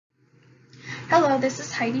Hello, this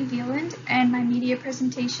is Heidi Veland, and my media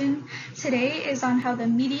presentation today is on how the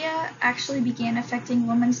media actually began affecting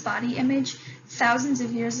women's body image thousands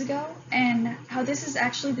of years ago, and how this is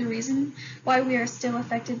actually the reason why we are still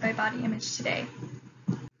affected by body image today.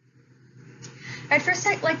 I'd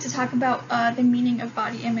like to talk about the meaning of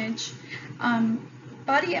body image.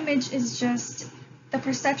 Body image is just the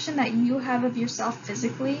perception that you have of yourself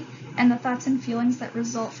physically and the thoughts and feelings that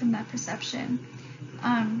result from that perception.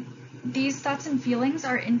 These thoughts and feelings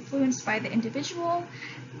are influenced by the individual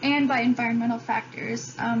and by environmental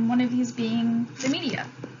factors, one of these being the media.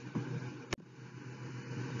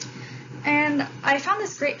 And I found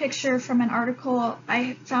this great picture from an article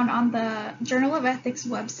I found on the Journal of Ethics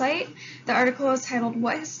website. The article is titled,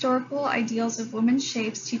 "What Historical Ideals of Women's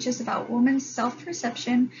Shapes Teach Us About Women's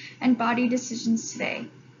Self-Perception and Body Decisions Today."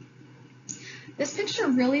 This picture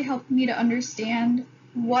really helped me to understand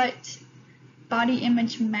what body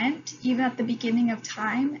image meant even at the beginning of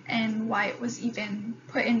time and why it was even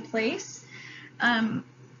put in place. And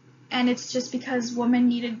it's just because women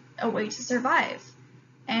needed a way to survive.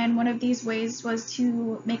 And one of these ways was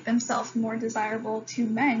to make themselves more desirable to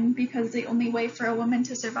men, because the only way for a woman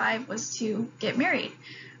to survive was to get married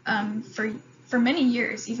for many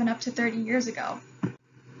years, even up to 30 years ago.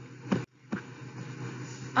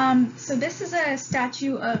 So this is a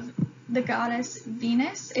statue of the goddess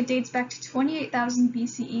Venus. It dates back to 28,000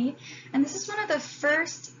 BCE, and this is one of the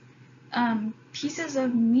first pieces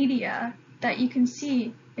of media that you can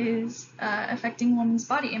see is affecting women's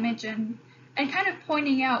body image and kind of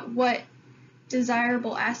pointing out what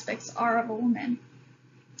desirable aspects are of a woman.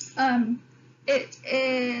 It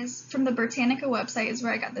is from the Britannica website is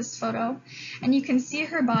where I got this photo, and you can see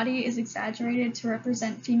her body is exaggerated to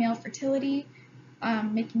represent female fertility,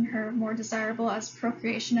 making her more desirable, as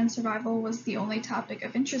procreation and survival was the only topic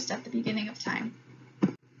of interest at the beginning of time.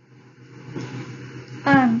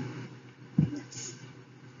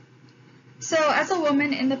 So as a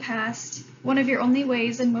woman in the past, one of your only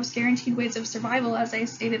ways and most guaranteed ways of survival, as I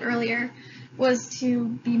stated earlier, was to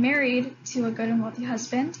be married to a good and wealthy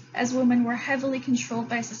husband, as women were heavily controlled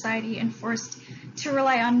by society and forced to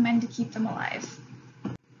rely on men to keep them alive.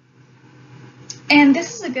 And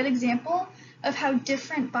this is a good example of how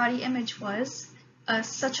different body image was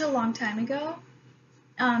such a long time ago,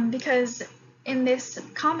 because in this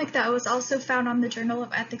comic that was also found on the Journal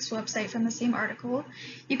of Ethics website from the same article,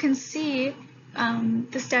 you can see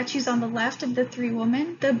the statues on the left of the three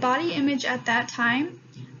women. The body image at that time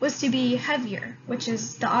was to be heavier, which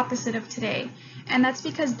is the opposite of today. And that's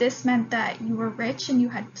because this meant that you were rich and you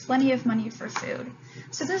had plenty of money for food.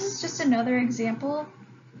 So this is just another example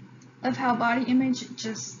of how body image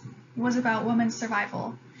just was about women's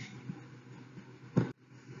survival.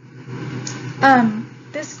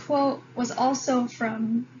 This quote was also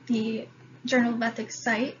from the Journal of Ethics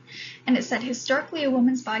site, and it said, "Historically, a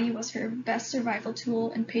woman's body was her best survival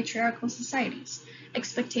tool in patriarchal societies.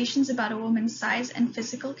 Expectations about a woman's size and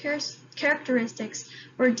physical characteristics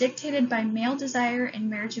were dictated by male desire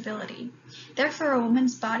and marriageability. Therefore, a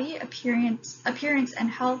woman's body appearance and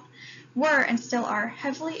health were and still are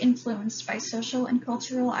heavily influenced by social and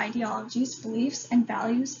cultural ideologies, beliefs, and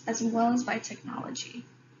values, as well as by technology."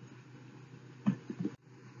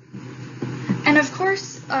 And of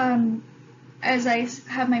course, as I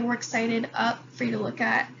have my work cited up for you to look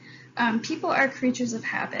at, people are creatures of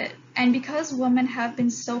habit. And because women have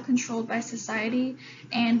been so controlled by society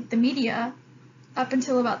and the media up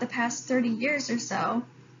until about the past 30 years or so,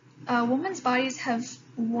 women's bodies have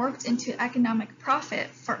worked into economic profit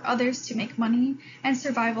for others to make money and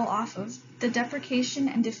survival off of the deprecation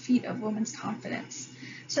and defeat of women's confidence.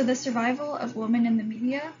 So the survival of women in the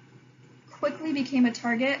media quickly became a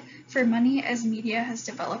target for money as media has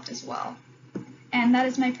developed as well. And that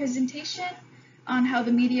is my presentation on how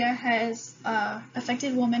the media has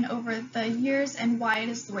affected women over the years and why it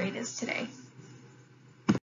is the way it is today.